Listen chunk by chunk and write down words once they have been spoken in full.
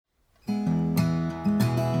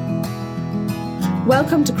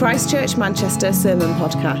Welcome to Christchurch Manchester Sermon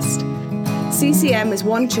Podcast. CCM is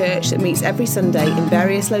one church that meets every Sunday in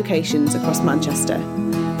various locations across Manchester.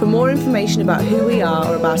 For more information about who we are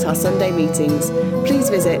or about our Sunday meetings, please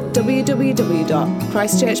visit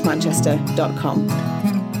www.christchurchmanchester.com.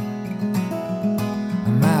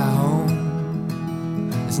 My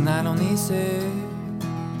home is not on this earth,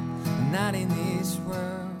 not in this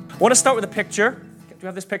world. I want to start with a picture. Do you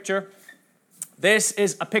have this picture? This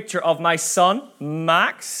is a picture of my son,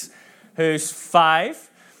 Max, who's 5.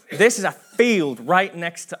 This is a field right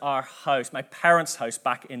next to our house, my parents' house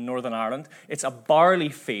back in Northern Ireland. It's a barley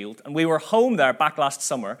field, and we were home there back last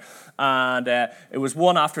summer, and it was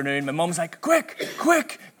one afternoon. My mum's like, quick,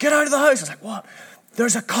 get out of the house. I was like, what?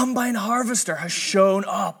 There's a combine harvester has shown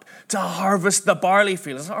up to harvest the barley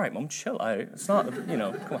field. I was like, all right, Mum, chill out. It's not, come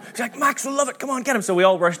on. She's like, Max will love it. Come on, get him. So we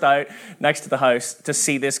all rushed out next to the house to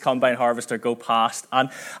see this combine harvester go past. And,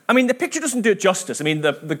 I mean, the picture doesn't do it justice. I mean,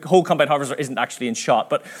 the whole combine harvester isn't actually in shot.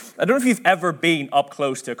 But I don't know if you've ever been up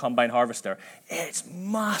close to a combine harvester. It's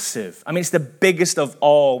massive. I mean, it's the biggest of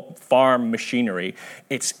all farm machinery.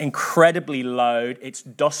 It's incredibly loud. It's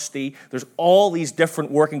dusty. There's all these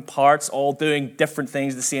different working parts all doing different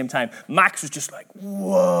things at the same time. Max was just like,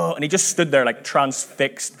 whoa. And he just stood there like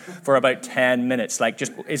transfixed for about 10 minutes. Like,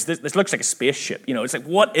 this looks like a spaceship. It's like,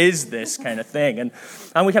 what is this kind of thing? And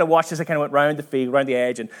we kind of watched this. I kind of went round the field, round the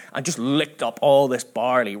edge, and just licked up all this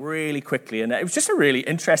barley really quickly. And it was just a really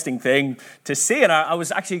interesting thing to see. And I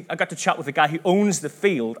got to chat with the guy who owns the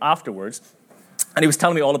field afterwards. And he was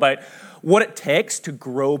telling me all about what it takes to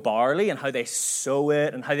grow barley and how they sow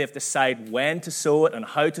it and how they have to decide when to sow it and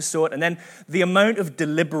how to sow it. And then the amount of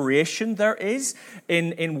deliberation there is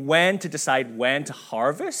in when to decide when to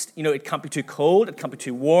harvest. It can't be too cold, it can't be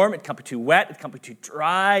too warm, it can't be too wet, it can't be too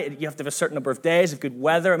dry. You have to have a certain number of days of good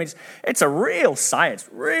weather. I mean, it's a real science,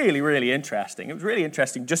 really, really interesting. It was really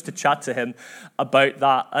interesting just to chat to him about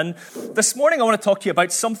that. And this morning I want to talk to you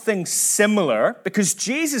about something similar because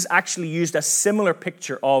Jesus actually used a similar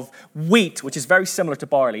picture of wheat, which is very similar to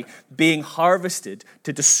barley, being harvested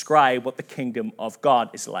to describe what the kingdom of God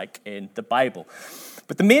is like in the Bible.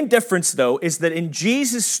 But the main difference, though, is that in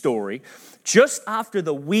Jesus' story, just after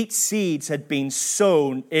the wheat seeds had been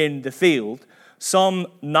sown in the field, some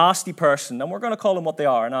nasty person, and we're going to call them what they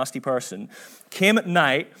are, a nasty person, came at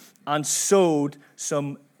night and sowed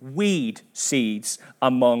some weed seeds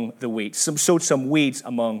among the wheat. Sowed some weeds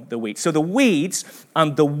among the wheat. So the weeds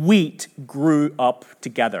and the wheat grew up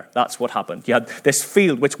together. That's what happened. You had this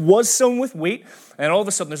field which was sown with wheat, and all of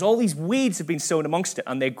a sudden there's all these weeds have been sown amongst it,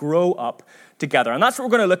 and they grow up together. And that's what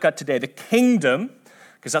we're going to look at today, the kingdom,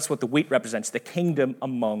 because that's what the wheat represents, the kingdom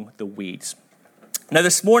among the weeds. Now,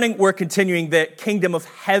 this morning, we're continuing the Kingdom of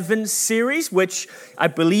Heaven series, which I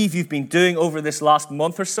believe you've been doing over this last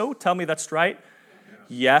month or so. Tell me that's right.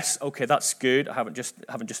 Yes, okay, that's good. I haven't just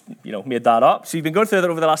made that up. So you've been going through that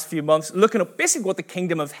over the last few months, looking at basically what the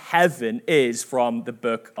kingdom of heaven is from the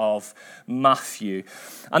book of Matthew.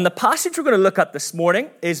 And the passage we're going to look at this morning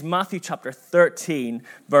is Matthew chapter 13,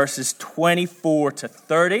 verses 24 to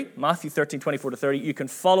 30. Matthew 13, 24 to 30. You can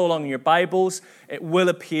follow along in your Bibles. It will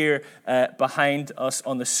appear behind us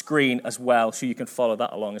on the screen as well, so you can follow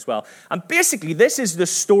that along as well. And basically, this is the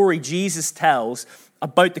story Jesus tells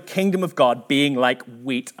about the kingdom of God being like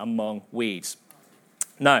wheat among weeds.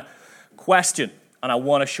 Now, question, and I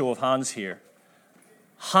want a show of hands here.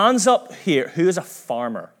 Hands up here, who is a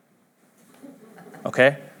farmer?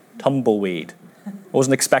 Okay, tumbleweed. I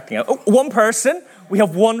wasn't expecting it. Oh, one person, we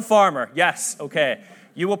have one farmer. Yes, okay.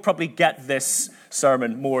 You will probably get this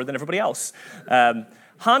sermon more than everybody else.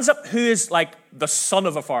 Hands up, who is like the son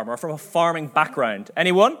of a farmer, from a farming background?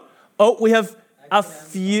 Anyone? Oh, we have a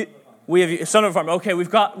few. We have son of a farmer. Okay, we've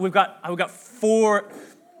got 4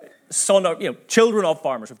 children of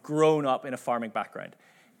farmers who've grown up in a farming background.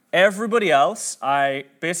 Everybody else, I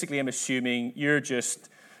basically am assuming you're just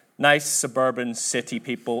nice suburban city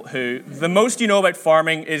people who the most you know about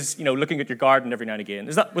farming is looking at your garden every now and again.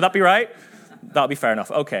 Would that be right? That'll be fair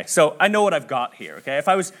enough. Okay, so I know what I've got here. Okay, if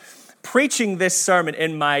I was preaching this sermon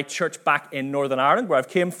in my church back in Northern Ireland, where I've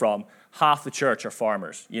came from, half the church are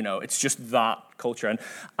farmers. It's just that culture.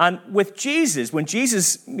 And with Jesus, when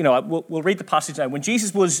Jesus, we'll read the passage now. When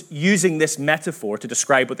Jesus was using this metaphor to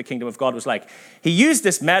describe what the kingdom of God was like, he used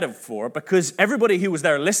this metaphor because everybody who was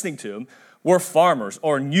there listening to him were farmers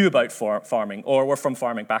or knew about farming or were from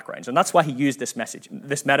farming backgrounds. And that's why he used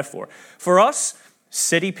this metaphor. For us,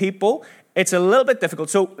 city people, it's a little bit difficult.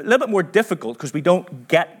 So a little bit more difficult because we don't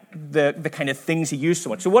get the kind of things he used so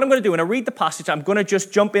much. So what I'm going to do, when I read the passage, I'm going to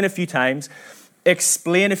just jump in a few times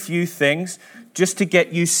explain a few things just to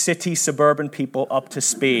get you city suburban people up to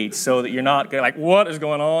speed so that you're not like, what is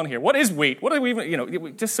going on here? What is wheat? What are we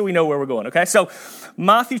even, just so we know where we're going, okay? So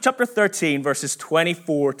Matthew chapter 13, verses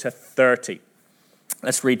 24 to 30.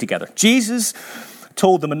 Let's read together. Jesus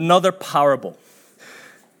told them another parable.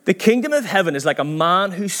 The kingdom of heaven is like a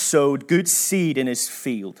man who sowed good seed in his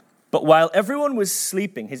field. But while everyone was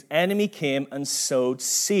sleeping, his enemy came and sowed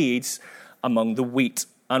seeds among the wheat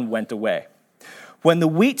and went away. When the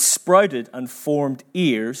wheat sprouted and formed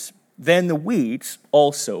ears, then the weeds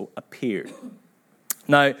also appeared.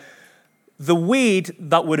 Now, the weed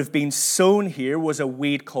that would have been sown here was a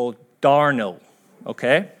weed called darnel,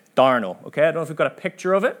 okay? Darnel, okay? I don't know if we've got a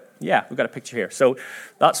picture of it. Yeah, we've got a picture here. So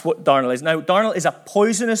that's what darnel is. Now, darnel is a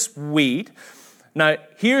poisonous weed. Now,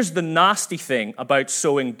 here's the nasty thing about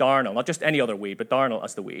sowing darnel, not just any other weed, but darnel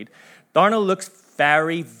as the weed. Darnel looks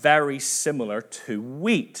very, very similar to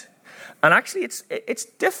wheat. And actually, it's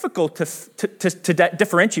difficult to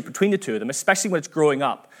differentiate between the two of them, especially when it's growing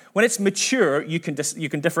up. When it's mature, you can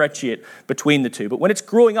differentiate between the two. But when it's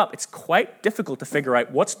growing up, it's quite difficult to figure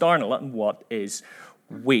out what's darnel and what is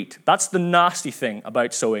wheat. That's the nasty thing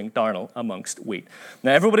about sowing darnel amongst wheat.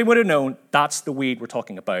 Now, everybody would have known that's the weed we're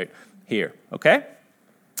talking about here, okay?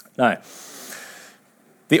 Now,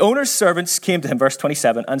 the owner's servants came to him, verse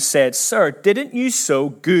 27, and said, "Sir, didn't you sow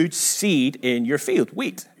good seed in your field,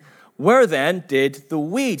 wheat? Where then did the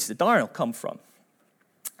weeds, the darnel, come from?"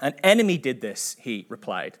 "An enemy did this," he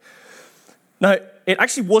replied. Now, it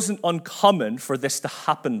actually wasn't uncommon for this to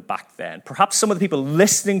happen back then. Perhaps some of the people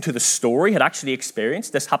listening to the story had actually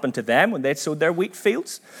experienced this happen to them when they'd sowed their wheat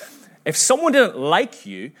fields. If someone didn't like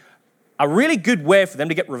you, a really good way for them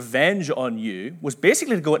to get revenge on you was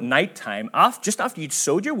basically to go at nighttime, just after you'd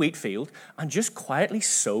sowed your wheat field, and just quietly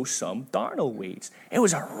sow some darnel weeds. It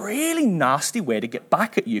was a really nasty way to get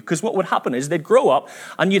back at you, because what would happen is they'd grow up,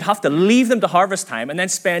 and you'd have to leave them to harvest time, and then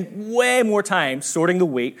spend way more time sorting the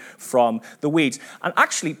wheat from the weeds. And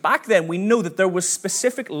actually, back then, we know that there was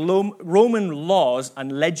specific Roman laws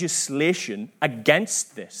and legislation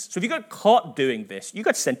against this. So if you got caught doing this, you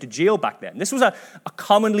got sent to jail back then. This was a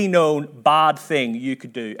commonly known bad thing you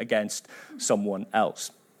could do against someone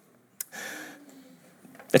else.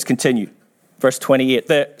 Let's continue. Verse 28.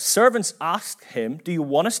 The servants asked him, "Do you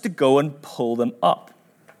want us to go and pull them up?"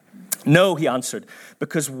 "No," he answered,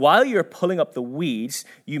 "because while you're pulling up the weeds,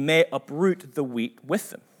 you may uproot the wheat with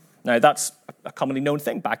them." Now, that's a commonly known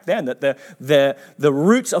thing back then, that the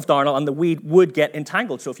roots of darnel and the weed would get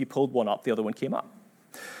entangled. So if you pulled one up, the other one came up.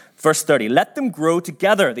 Verse 30, "Let them grow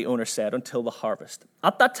together," the owner said, "until the harvest.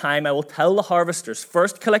 At that time, I will tell the harvesters,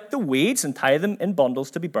 first collect the weeds and tie them in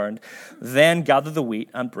bundles to be burned, then gather the wheat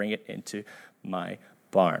and bring it into my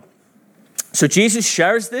barn." So Jesus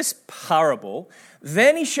shares this parable.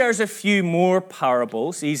 Then he shares a few more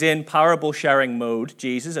parables. He's in parable sharing mode,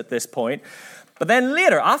 Jesus, at this point. But then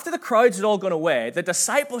later, after the crowds had all gone away, the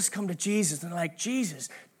disciples come to Jesus and they're like, "Jesus,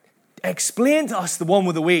 explain to us the one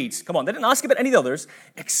with the weeds." Come on, they didn't ask about any of the others.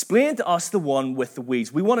 Explain to us the one with the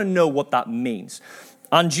weeds. We want to know what that means.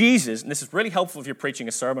 And Jesus, and this is really helpful if you're preaching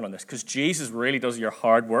a sermon on this, because Jesus really does your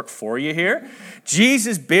hard work for you here.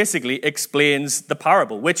 Jesus basically explains the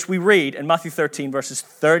parable, which we read in Matthew 13, verses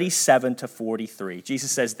 37 to 43.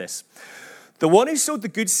 Jesus says this, "The one who sowed the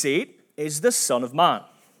good seed is the Son of Man."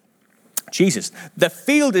 Jesus, "The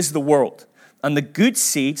field is the world, and the good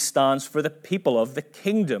seed stands for the people of the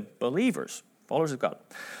kingdom," believers, followers of God.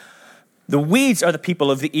 "The weeds are the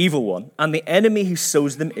people of the evil one, and the enemy who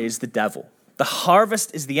sows them is the devil. The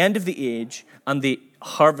harvest is the end of the age, and the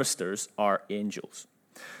harvesters are angels.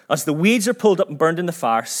 As the weeds are pulled up and burned in the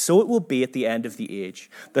fire, so it will be at the end of the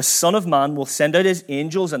age. The Son of Man will send out his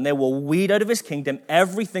angels, and they will weed out of his kingdom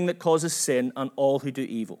everything that causes sin and all who do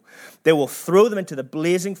evil. They will throw them into the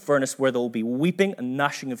blazing furnace where there will be weeping and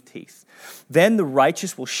gnashing of teeth. Then the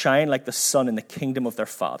righteous will shine like the sun in the kingdom of their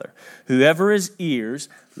Father. Whoever has ears,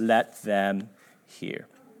 let them hear."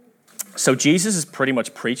 So Jesus has pretty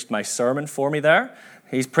much preached my sermon for me there.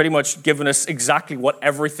 He's pretty much given us exactly what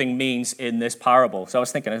everything means in this parable. So I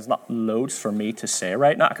was thinking, there's not loads for me to say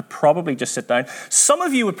right now. I could probably just sit down. Some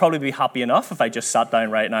of you would probably be happy enough if I just sat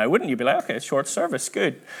down right now, wouldn't you? Be like, okay, short service,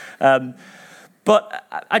 good. But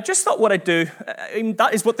I just thought what I'd do, I mean,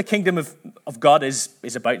 that is what the kingdom of God is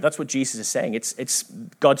about. That's what Jesus is saying. It's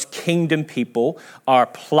God's kingdom people are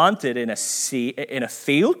planted in a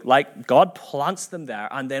field, like God plants them there.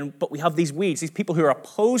 But we have these weeds. These people who are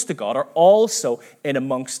opposed to God are also in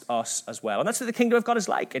amongst us as well. And that's what the kingdom of God is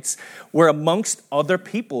like. We're amongst other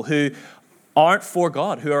people who aren't for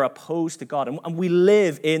God, who are opposed to God. And we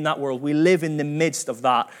live in that world. We live in the midst of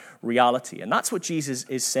that reality. And that's what Jesus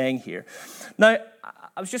is saying here. Now,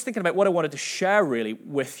 I was just thinking about what I wanted to share really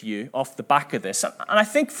with you off the back of this. And I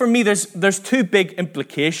think for me, there's two big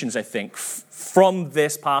implications, I think, from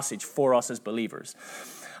this passage for us as believers.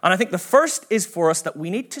 And I think the first is for us that we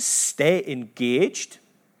need to stay engaged.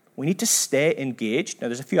 We need to stay engaged. Now,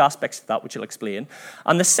 there's a few aspects to that which I'll explain.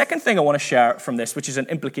 And the second thing I want to share from this, which is an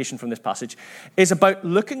implication from this passage, is about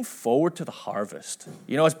looking forward to the harvest.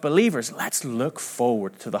 You know, as believers, let's look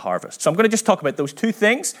forward to the harvest. So I'm going to just talk about those two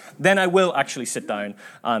things. Then I will actually sit down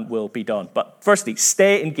and we'll be done. But firstly,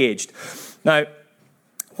 stay engaged. Now,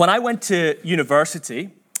 when I went to university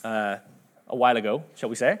a while ago, shall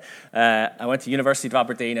we say, I went to University of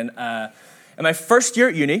Aberdeen, and in my first year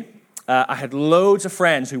at uni, I had loads of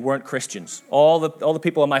friends who weren't Christians. All the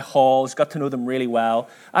people in my halls, got to know them really well.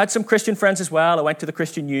 I had some Christian friends as well. I went to the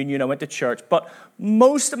Christian Union, I went to church, but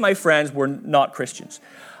most of my friends were not Christians.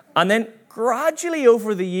 And then gradually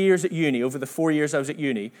over the years at uni, over the 4 years I was at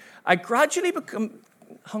uni, I gradually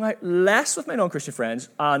hung out less with my non-Christian friends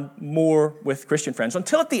and more with Christian friends,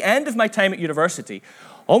 until at the end of my time at university,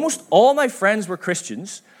 almost all my friends were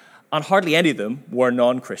Christians and hardly any of them were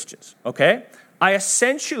non-Christians, okay? I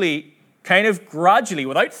essentially kind of gradually,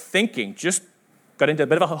 without thinking, just got into a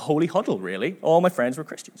bit of a holy huddle, really. All my friends were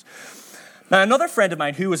Christians. Now, another friend of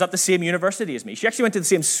mine who was at the same university as me, she actually went to the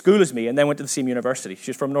same school as me and then went to the same university.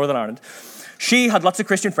 She's from Northern Ireland. She had lots of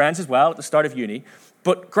Christian friends as well at the start of uni,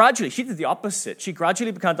 but gradually, she did the opposite. She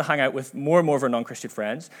gradually began to hang out with more and more of her non-Christian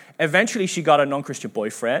friends. Eventually, she got a non-Christian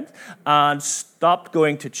boyfriend and stopped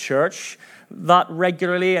going to church that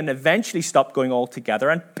regularly, and eventually stopped going altogether.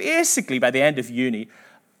 And basically, by the end of uni,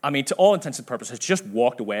 I mean, to all intents and purposes, she just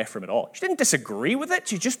walked away from it all. She didn't disagree with it.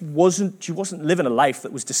 She just wasn't living a life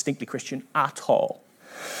that was distinctly Christian at all.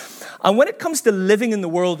 And when it comes to living in the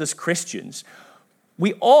world as Christians,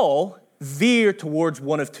 we all veer towards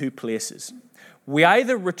one of two places. We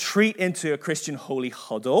either retreat into a Christian holy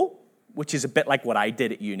huddle, which is a bit like what I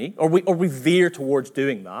did at uni, or we veer towards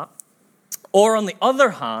doing that. Or on the other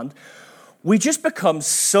hand, we just become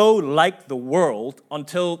so like the world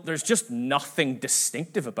until there's just nothing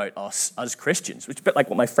distinctive about us as Christians, which is a bit like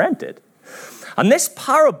what my friend did. And this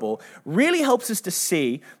parable really helps us to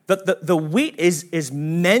see that the wheat is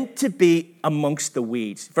meant to be amongst the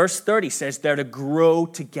weeds. Verse 30 says they're to grow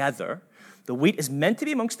together. The wheat is meant to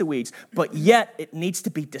be amongst the weeds, but yet it needs to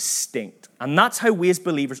be distinct. And that's how we as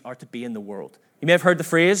believers are to be in the world. You may have heard the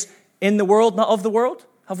phrase, in the world, not of the world.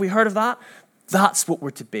 Have we heard of that? That's what we're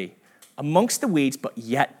to be. Amongst the weeds, but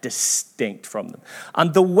yet distinct from them.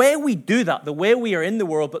 And the way we do that, the way we are in the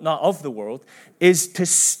world, but not of the world, is to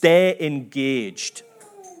stay engaged.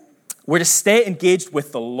 We're to stay engaged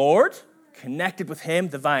with the Lord, connected with Him,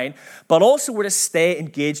 the vine, but also we're to stay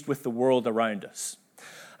engaged with the world around us.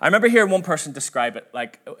 I remember hearing one person describe it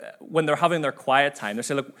like when they're having their quiet time. They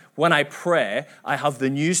say, look, when I pray, I have the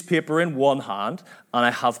newspaper in one hand and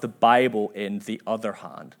I have the Bible in the other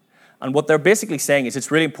hand. And what they're basically saying is it's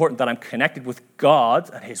really important that I'm connected with God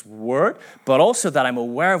and His Word, but also that I'm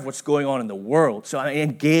aware of what's going on in the world. So I'm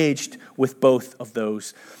engaged with both of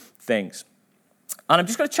those things. And I'm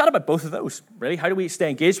just going to chat about both of those, really. How do we stay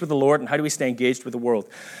engaged with the Lord and how do we stay engaged with the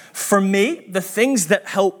world? For me, the things that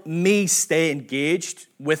help me stay engaged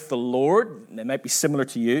with the Lord, they might be similar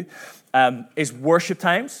to you, is worship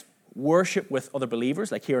times, worship with other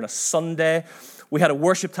believers, like here on a Sunday. We had a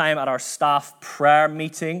worship time at our staff prayer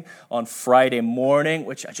meeting on Friday morning,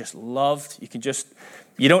 which I just loved.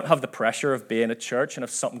 You don't have the pressure of being at church, and if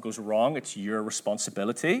something goes wrong, it's your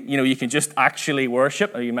responsibility. You know, you can just actually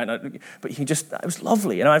worship, or you might not, but you can just, it was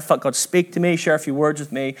lovely. You know, I felt God speak to me, share a few words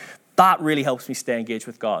with me. That really helps me stay engaged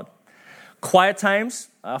with God. Quiet times,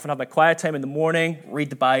 I often have my quiet time in the morning, read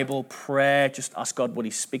the Bible, pray, just ask God what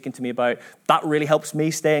He's speaking to me about. That really helps me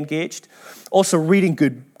stay engaged. Also, reading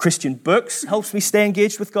good Christian books helps me stay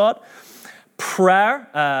engaged with God.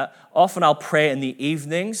 Prayer, often I'll pray in the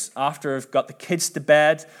evenings after I've got the kids to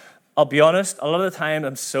bed. I'll be honest, a lot of the time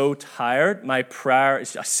I'm so tired, my prayer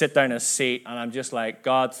is I sit down in a seat and I'm just like,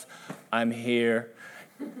 God, I'm here.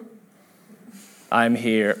 I'm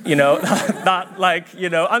here, you know, that like, you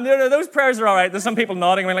know, and those prayers are all right. There's some people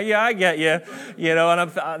nodding, like, yeah, I get you, you know, and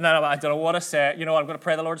I don't know what to say. You know, I'm going to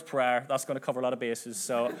pray the Lord's Prayer. That's going to cover a lot of bases,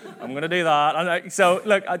 so I'm going to do that. And so,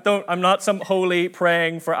 look, I'm not some holy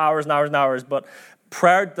praying for hours and hours and hours, but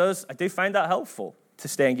I do find that helpful to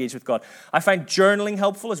stay engaged with God. I find journaling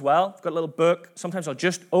helpful as well. I've got a little book. Sometimes I'll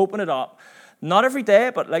just open it up Not every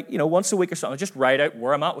day, but once a week or something, I just write out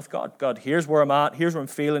where I'm at with God. God, here's where I'm at. Here's what I'm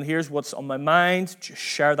feeling. Here's what's on my mind. Just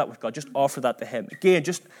share that with God. Just offer that to him. Again,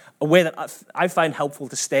 just a way that I find helpful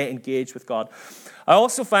to stay engaged with God. I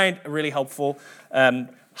also find really helpful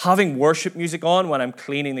having worship music on when I'm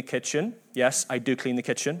cleaning the kitchen. Yes, I do clean the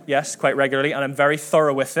kitchen. Yes, quite regularly, and I'm very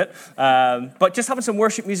thorough with it. But just having some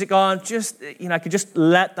worship music on, I can just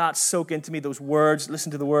let that soak into me, those words,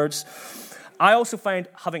 listen to the words. I also find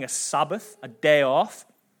having a Sabbath, a day off,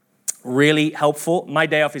 really helpful. My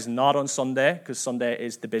day off is not on Sunday, because Sunday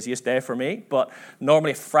is the busiest day for me, but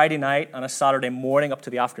normally a Friday night and a Saturday morning up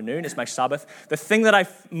to the afternoon is my Sabbath. The thing that I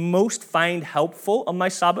most find helpful on my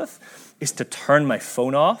Sabbath is to turn my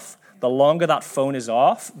phone off. The longer that phone is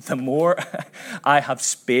off, the more I have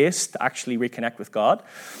space to actually reconnect with God.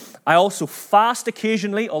 I also fast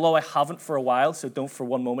occasionally, although I haven't for a while, so don't for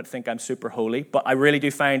one moment think I'm super holy, but I really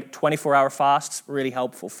do find 24-hour fasts really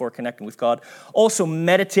helpful for connecting with God. Also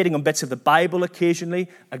meditating on bits of the Bible occasionally.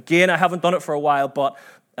 Again, I haven't done it for a while, but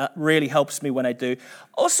really helps me when I do.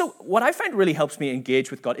 Also, what I find really helps me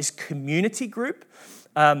engage with God is community group.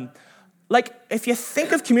 If you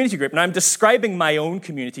think of community group, and I'm describing my own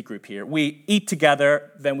community group here, we eat together,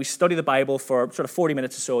 then we study the Bible for sort of 40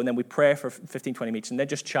 minutes or so, and then we pray for 15, 20 minutes, and then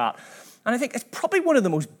just chat. And I think it's probably one of the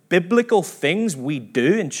most biblical things we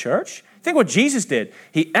do in church. Think what Jesus did.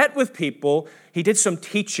 He ate with people, he did some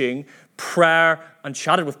teaching, prayer, and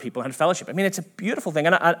chatted with people, and had fellowship. I mean, it's a beautiful thing.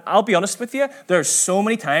 And I'll be honest with you, there are so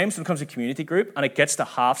many times when it comes to community group, and it gets to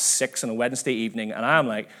 6:30 on a Wednesday evening, and I'm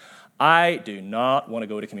like, I do not want to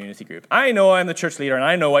go to community group. I know I'm the church leader and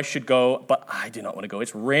I know I should go, but I do not want to go.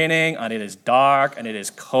 It's raining and it is dark and it is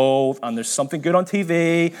cold and there's something good on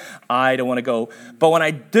TV. I don't want to go. But when I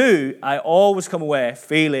do, I always come away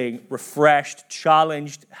feeling refreshed,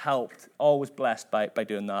 challenged, helped, always blessed by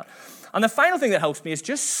doing that. And the final thing that helps me is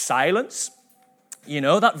just silence.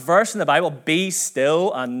 That verse in the Bible, be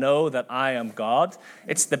still and know that I am God.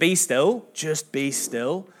 It's the be still, just be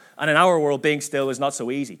still. And in our world, being still is not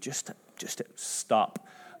so easy. Just to stop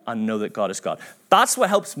and know that God is God. That's what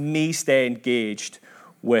helps me stay engaged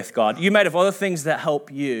with God. You might have other things that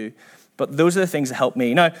help you, but those are the things that help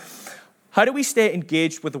me. Now, how do we stay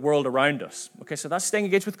engaged with the world around us? Okay, so that's staying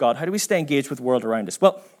engaged with God. How do we stay engaged with the world around us?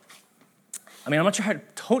 Well, I'm not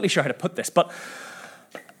totally sure how to put this, but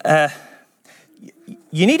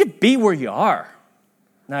you need to be where you are.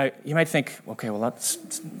 Now, you might think, okay, well, that's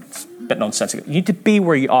a bit nonsensical. You need to be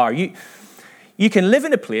where you are. You can live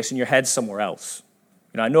in a place and your head's somewhere else.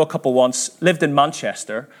 I know a couple once lived in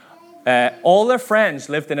Manchester. All their friends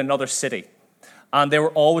lived in another city. And they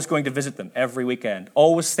were always going to visit them every weekend,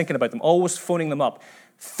 always thinking about them, always phoning them up.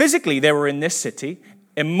 Physically, they were in this city.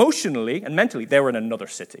 Emotionally and mentally, they were in another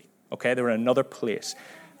city. Okay, they were in another place.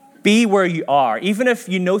 Be where you are. Even if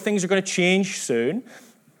you know things are going to change soon,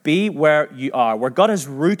 be where you are. Where God has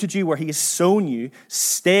rooted you, where he has sown you,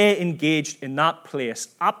 stay engaged in that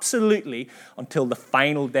place, absolutely, until the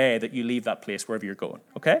final day that you leave that place, wherever you're going,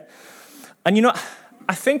 okay? And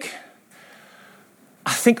I think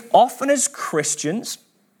often as Christians,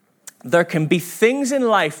 there can be things in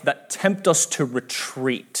life that tempt us to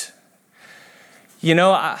retreat.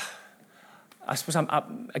 I suppose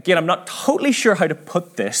I'm not totally sure how to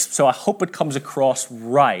put this, so I hope it comes across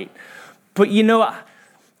right. But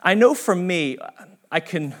I know for me, I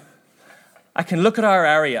can look at our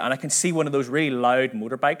area and I can see one of those really loud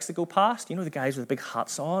motorbikes that go past. The guys with the big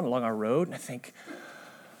hats on along our road, and I think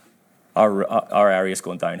our area's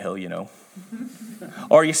going downhill.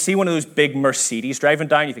 Or you see one of those big Mercedes driving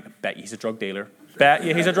down, you think, I bet he's a drug dealer. Bet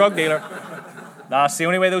you he's a drug dealer. That's the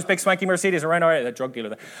only way those big swanky Mercedes around our area, the drug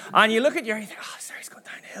dealer. And you look at you think, sorry, he's going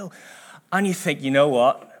downhill. And you think, you know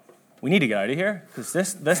what? We need to get out of here because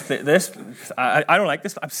this I don't like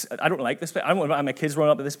this. I don't like this. I don't want my kids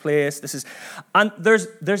running up to this place. And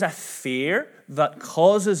there's a fear that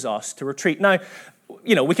causes us to retreat. Now,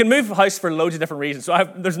 we can move house for loads of different reasons.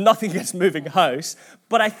 So there's nothing against moving house,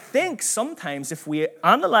 but I think sometimes if we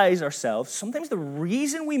analyze ourselves, sometimes the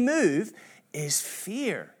reason we move is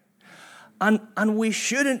fear. And we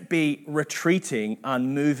shouldn't be retreating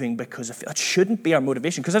and moving because of that. Shouldn't be our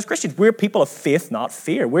motivation. Because as Christians, we're people of faith, not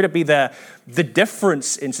fear. We're to be the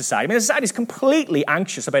difference in society. Society is completely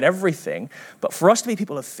anxious about everything, but for us to be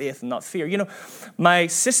people of faith and not fear. My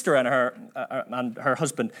sister and her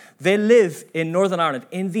husband, they live in Northern Ireland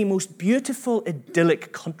in the most beautiful,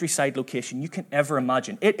 idyllic countryside location you can ever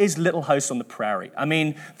imagine. It is Little House on the Prairie.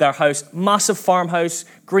 Their house, massive farmhouse,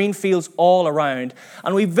 green fields all around.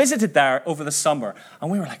 And we visited there over the summer, and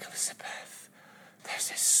we were like, Elizabeth,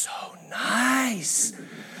 this is so nice.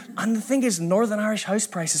 And the thing is, Northern Irish house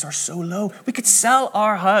prices are so low. We could sell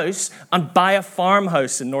our house and buy a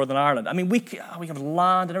farmhouse in Northern Ireland. I mean, we have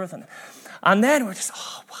land and everything. And then we're just,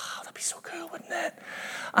 oh, wow, that'd be so cool, wouldn't it?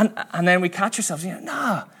 And then we catch ourselves,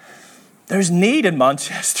 nah, there's need in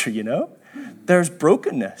Manchester, There's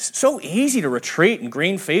brokenness. So easy to retreat in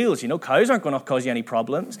green fields. Cows aren't going to cause you any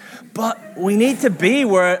problems. But we need to be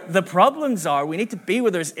where the problems are. We need to be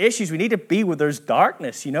where there's issues. We need to be where there's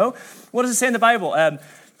darkness, What does it say in the Bible?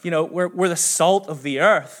 We're the salt of the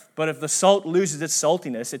earth. But if the salt loses its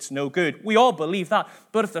saltiness, it's no good. We all believe that.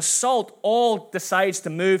 But if the salt all decides to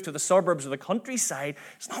move to the suburbs or the countryside,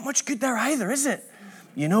 it's not much good there either, is it?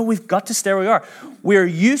 We've got to stay where we are. We're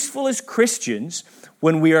useful as Christians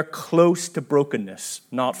when we are close to brokenness,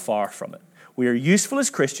 not far from it. We are useful as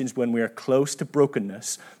Christians when we are close to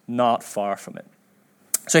brokenness, not far from it.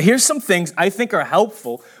 So here's some things I think are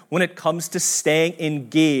helpful when it comes to staying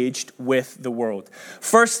engaged with the world.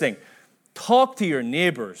 First thing, talk to your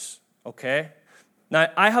neighbors, okay? Now,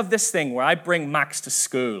 I have this thing where I bring Max to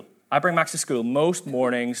school. I bring Max to school most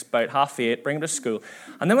mornings, about 8:30, bring him to school.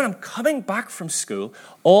 And then when I'm coming back from school,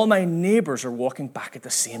 all my neighbors are walking back at the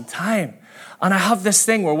same time. And I have this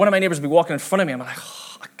thing where one of my neighbors will be walking in front of me. I'm like,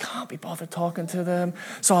 I can't be bothered talking to them.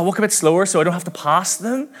 So I walk a bit slower so I don't have to pass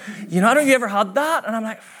them. I don't know if you ever had that. And I'm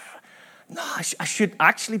like, no, I should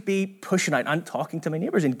actually be pushing out and talking to my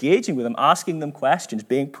neighbors, engaging with them, asking them questions,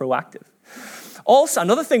 being proactive. Also,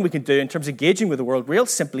 another thing we can do in terms of engaging with the world, real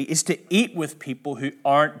simply, is to eat with people who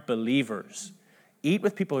aren't believers. Eat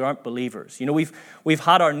with people who aren't believers. We've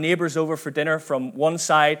had our neighbors over for dinner from one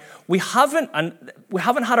side. We haven't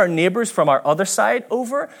had our neighbors from our other side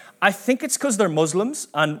over. I think it's because they're Muslims,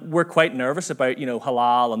 and we're quite nervous about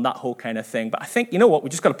halal and that whole kind of thing. But I think we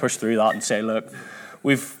just got to push through that and say, look,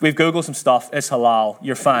 we've Googled some stuff. It's halal.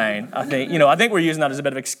 You're fine. I think we're using that as a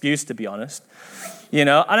bit of excuse, to be honest. And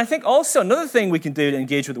I think also another thing we can do to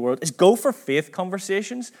engage with the world is go for faith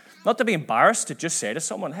conversations. Not to be embarrassed to just say to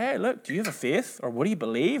someone, hey, look, do you have a faith? Or what do you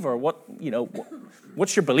believe? Or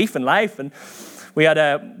what's your belief in life? And we had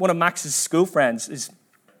one of Max's school friends, his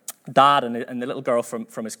dad and the little girl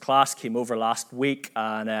from his class came over last week.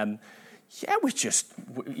 And we just,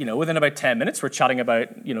 within about 10 minutes, we're chatting about,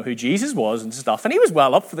 who Jesus was and stuff. And he was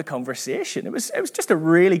well up for the conversation. It was just a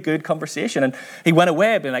really good conversation. And he went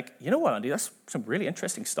away being like, you know what, Andy, that's some really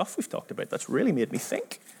interesting stuff we've talked about. That's really made me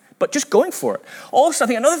think. But just going for it. Also, I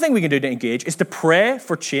think another thing we can do to engage is to pray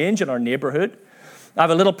for change in our neighborhood. I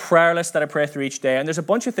have a little prayer list that I pray through each day. And there's a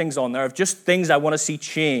bunch of things on there of just things I want to see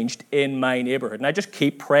changed in my neighborhood. And I just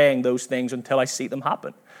keep praying those things until I see them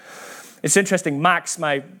happen. It's interesting, Max,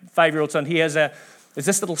 my 5-year-old son, there's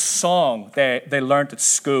this little song they learned at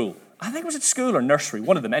school. I think it was at school or nursery,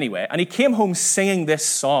 one of them anyway. And he came home singing this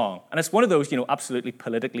song. And it's one of those, absolutely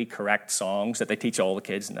politically correct songs that they teach all the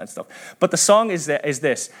kids and that stuff. But the song is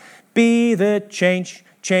this. Be the change,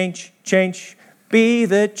 change, change. Be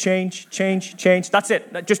the change, change, change. That's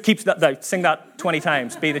it. That just keeps that. Sing that 20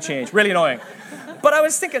 times. Be the change. Really annoying. But I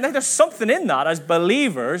was thinking, there's something in that. As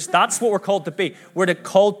believers, that's what we're called to be. We're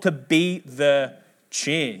called to be the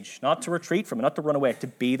change. Not to retreat from it, not to run away, to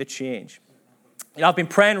be the change. I've been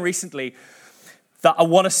praying recently that I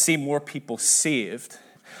want to see more people saved.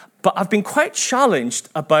 But I've been quite challenged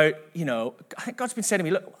about, I think God's been saying to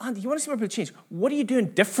me, look, Andy, you want to see more people change? What are you doing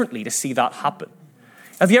differently to see that happen?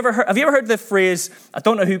 Have you ever heard the phrase, I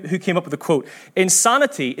don't know who came up with the quote,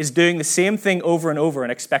 insanity is doing the same thing over and over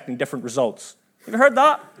and expecting different results. Have you heard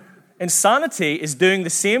that? Insanity is doing the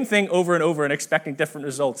same thing over and over and expecting different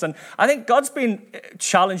results. And I think God's been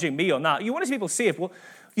challenging me on that. You want to see people saved? Well,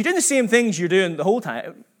 you're doing the same things you're doing the whole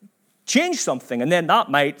time. Change something, and then that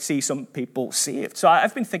might see some people saved. So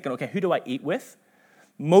I've been thinking, okay, who do I eat with?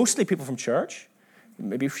 Mostly people from church.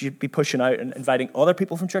 Maybe we should be pushing out and inviting other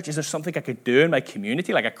people from church. Is there something I could do in my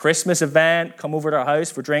community, like a Christmas event, come over to our house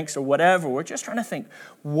for drinks or whatever? We're just trying to think,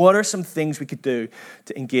 what are some things we could do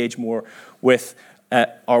to engage more with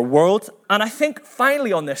our world? And I think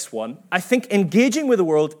finally on this one, I think engaging with the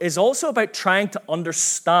world is also about trying to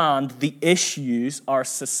understand the issues our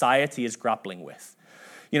society is grappling with.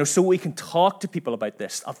 So we can talk to people about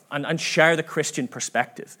this and share the Christian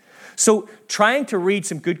perspective. So trying to read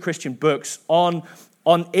some good Christian books on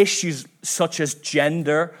issues such as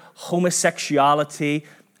gender, homosexuality,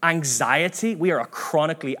 anxiety. We are a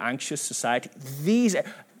chronically anxious society.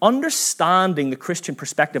 Understanding the Christian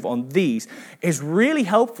perspective on these is really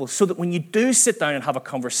helpful so that when you do sit down and have a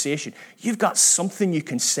conversation, you've got something you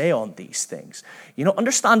can say on these things.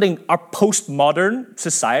 Understanding our postmodern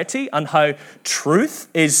society and how truth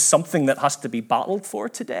is something that has to be battled for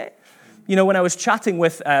today. You know, when I was chatting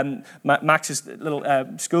with Max's little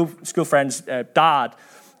school friend's dad,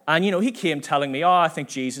 and, you know, he came telling me, I think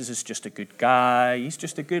Jesus is just a good guy. He's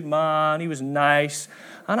just a good man. He was nice.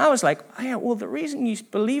 And I was like, yeah, well, the reason you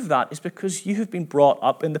believe that is because you have been brought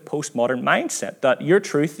up in the postmodern mindset that your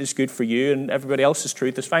truth is good for you and everybody else's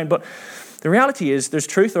truth is fine. But the reality is there's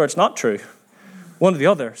truth or it's not true. One or the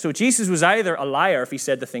other. So Jesus was either a liar if he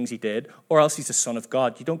said the things he did, or else he's the Son of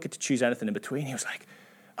God. You don't get to choose anything in between. He was like,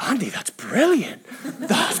 Andy, that's brilliant.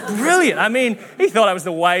 That's brilliant. I mean, he thought I was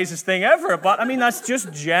the wisest thing ever, but I mean, that's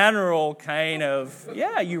just general kind of,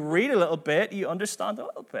 you read a little bit, you understand a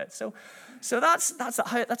little bit. So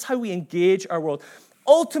that's how we engage our world.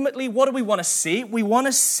 Ultimately, what do we want to see? We want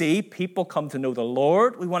to see people come to know the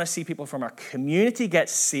Lord. We want to see people from our community get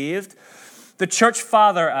saved. The church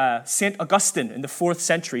father, St. Augustine, in the 4th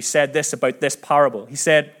century, said this about this parable. He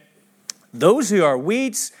said, those who are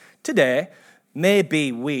weeds today may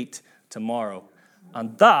be wheat tomorrow.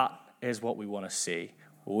 And that is what we want to see.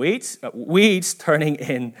 Weeds turning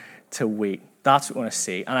into wheat. That's what we want to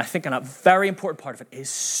see. And I think a very important part of it is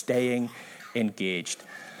staying engaged.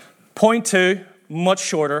 Point 2, much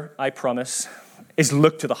shorter, I promise, is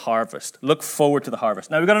look to the harvest. Look forward to the harvest.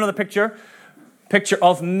 Now, we've got another picture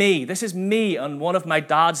of me. This is me on one of my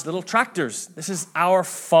dad's little tractors. This is our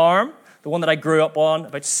farm, the one that I grew up on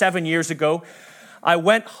about 7 years ago. I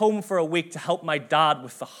went home for a week to help my dad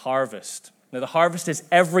with the harvest. Now, the harvest is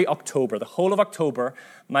every October. The whole of October,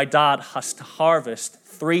 my dad has to harvest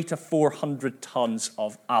 300 to 400 tons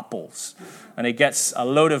of apples. And he gets a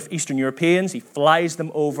load of Eastern Europeans. He flies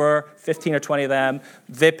them over, 15 or 20 of them.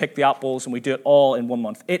 They pick the apples, and we do it all in 1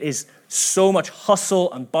 month. It is so much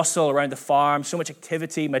hustle and bustle around the farm, so much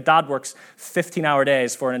activity. My dad works 15-hour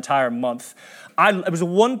days for an entire month. It was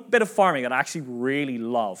one bit of farming that I actually really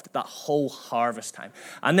loved, that whole harvest time.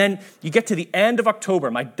 And then you get to the end of October,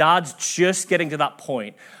 my dad's just getting to that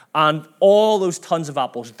point, and all those tons of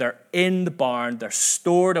apples, they're in the barn, they're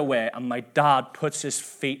stored away, and my dad puts his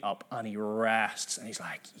feet up and he rests, and he's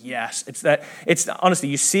like, yes. It's honestly,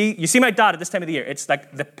 you see my dad at this time of the year, it's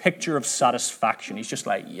like the picture of satisfaction. He's just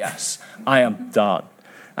like, yes, I am done.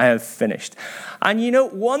 I have finished. And you know,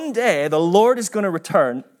 one day the Lord is going to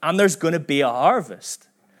return and there's going to be a harvest.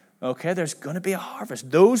 Okay, there's going to be a harvest.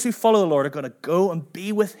 Those who follow the Lord are going to go and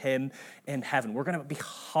be with him in heaven. We're going to be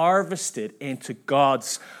harvested into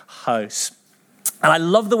God's house. And I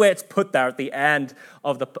love the way it's put there at the end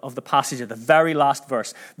of the passage, at the very last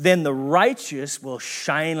verse. Then the righteous will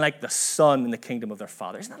shine like the sun in the kingdom of their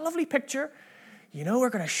Father. Isn't that a lovely picture? You know, we're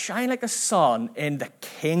going to shine like the sun in the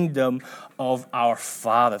kingdom of our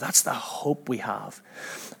Father. That's the hope we have.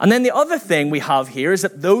 And then the other thing we have here is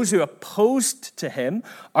that those who are opposed to him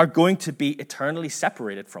are going to be eternally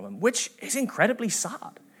separated from him, which is incredibly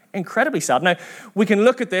sad. Incredibly sad. Now, we can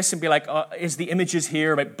look at this and be like, is the images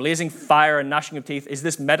here about blazing fire and gnashing of teeth, is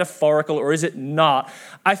this metaphorical or is it not?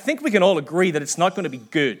 I think we can all agree that it's not going to be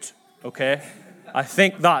good, okay? I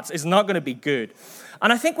think it's not going to be good.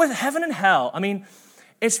 And I think with heaven and hell, I mean,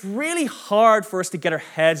 it's really hard for us to get our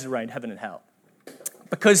heads around heaven and hell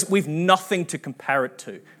because we've nothing to compare it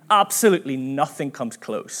to. Absolutely nothing comes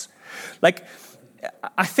close. Like,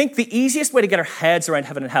 I think the easiest way to get our heads around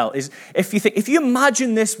heaven and hell is if you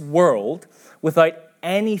imagine this world without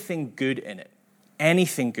anything good in it.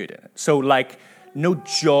 Anything good in it. So like no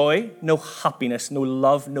joy, no happiness, no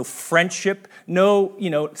love, no friendship,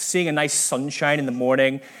 no, seeing a nice sunshine in the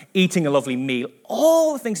morning, eating a lovely meal,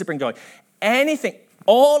 all the things that bring joy. Anything,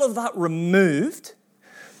 all of that removed,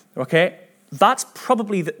 okay, that's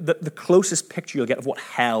probably the closest picture you'll get of what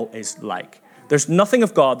hell is like. There's nothing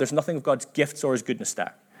of God, there's nothing of God's gifts or his goodness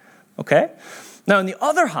there, okay? Now, on the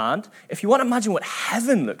other hand, if you want to imagine what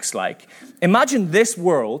heaven looks like, imagine this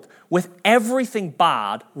world with everything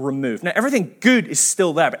bad removed. Now, everything good is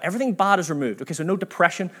still there, but everything bad is removed. Okay, so no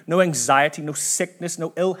depression, no anxiety, no sickness,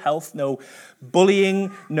 no ill health, no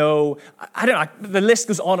bullying, the list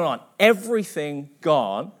goes on and on. Everything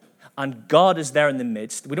gone, and God is there in the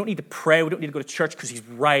midst. We don't need to pray, we don't need to go to church because he's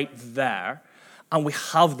right there, and we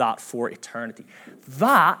have that for eternity.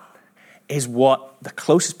 That is what the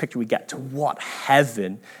closest picture we get to what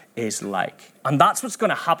heaven is like. And that's what's going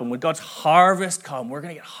to happen. When God's harvest comes, we're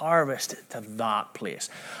going to get harvested to that place.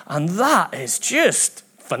 And that is just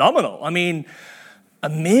phenomenal. I mean,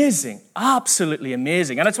 amazing. Absolutely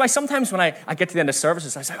amazing. And it's why sometimes when I get to the end of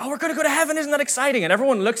services, I say, we're going to go to heaven. Isn't that exciting? And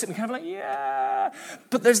everyone looks at me kind of like, yeah.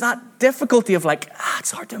 But there's that difficulty of like,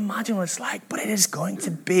 it's hard to imagine what it's like. But it is going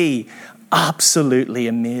to be absolutely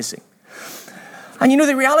amazing. And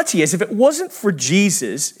the reality is, if it wasn't for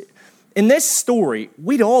Jesus, in this story,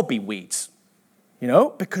 we'd all be weeds.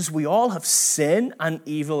 because we all have sin and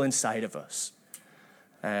evil inside of us.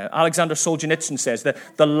 Alexander Solzhenitsyn says that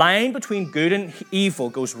the line between good and evil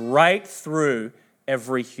goes right through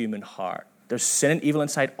every human heart. There's sin and evil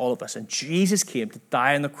inside all of us. And Jesus came to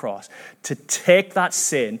die on the cross to take that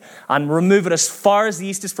sin and remove it as far as the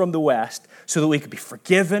east is from the west so that we could be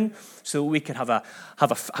forgiven, so that we could have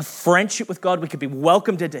a friendship with God. We could be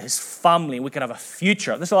welcomed into his family. We could have a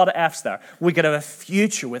future. There's a lot of F's there. We could have a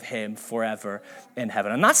future with him forever in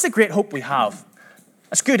heaven. And that's the great hope we have.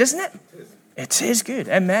 That's good, isn't it? It is good.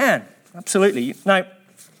 Amen. Absolutely. Now,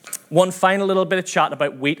 one final little bit of chat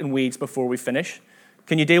about wheat and weeds before we finish.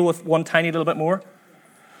 Can you deal with one tiny little bit more?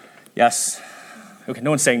 Yes. Okay, no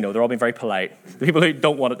one's saying no. They're all being very polite. The people who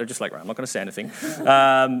don't want it, they're just like, right, I'm not going to say anything.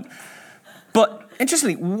 But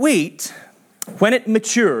interestingly, wheat, when it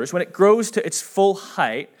matures, when it grows to its full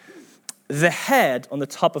height, the head on the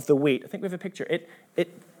top of the wheat, I think we have a picture, it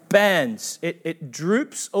bends, it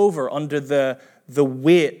droops over under the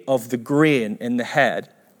weight of the grain in the head,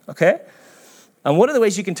 okay? And one of the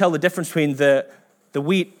ways you can tell the difference between the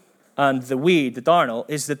wheat and the weed, the darnel,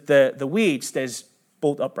 is that the weed stays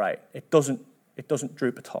bolt upright. It doesn't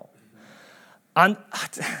droop at all. And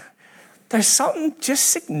there's something just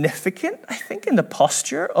significant, I think, in the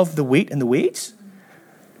posture of the wheat and the weeds.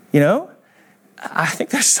 I think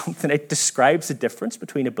there's something, it describes the difference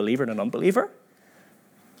between a believer and an unbeliever.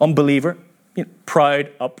 Unbeliever,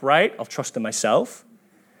 proud, upright, I'll trust in myself.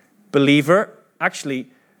 Believer actually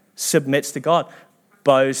submits to God,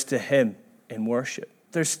 bows to him in worship.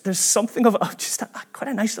 There's something of just quite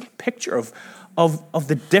a nice little picture of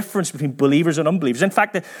the difference between believers and unbelievers. In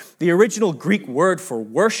fact, the original Greek word for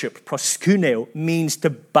worship, proskuneo, means to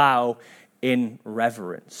bow in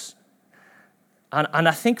reverence. And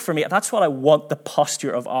I think for me, that's what I want the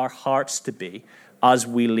posture of our hearts to be as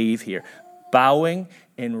we leave here. Bowing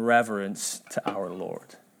in reverence to our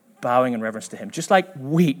Lord. Bowing in reverence to him. Just like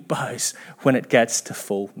wheat bows when it gets to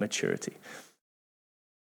full maturity.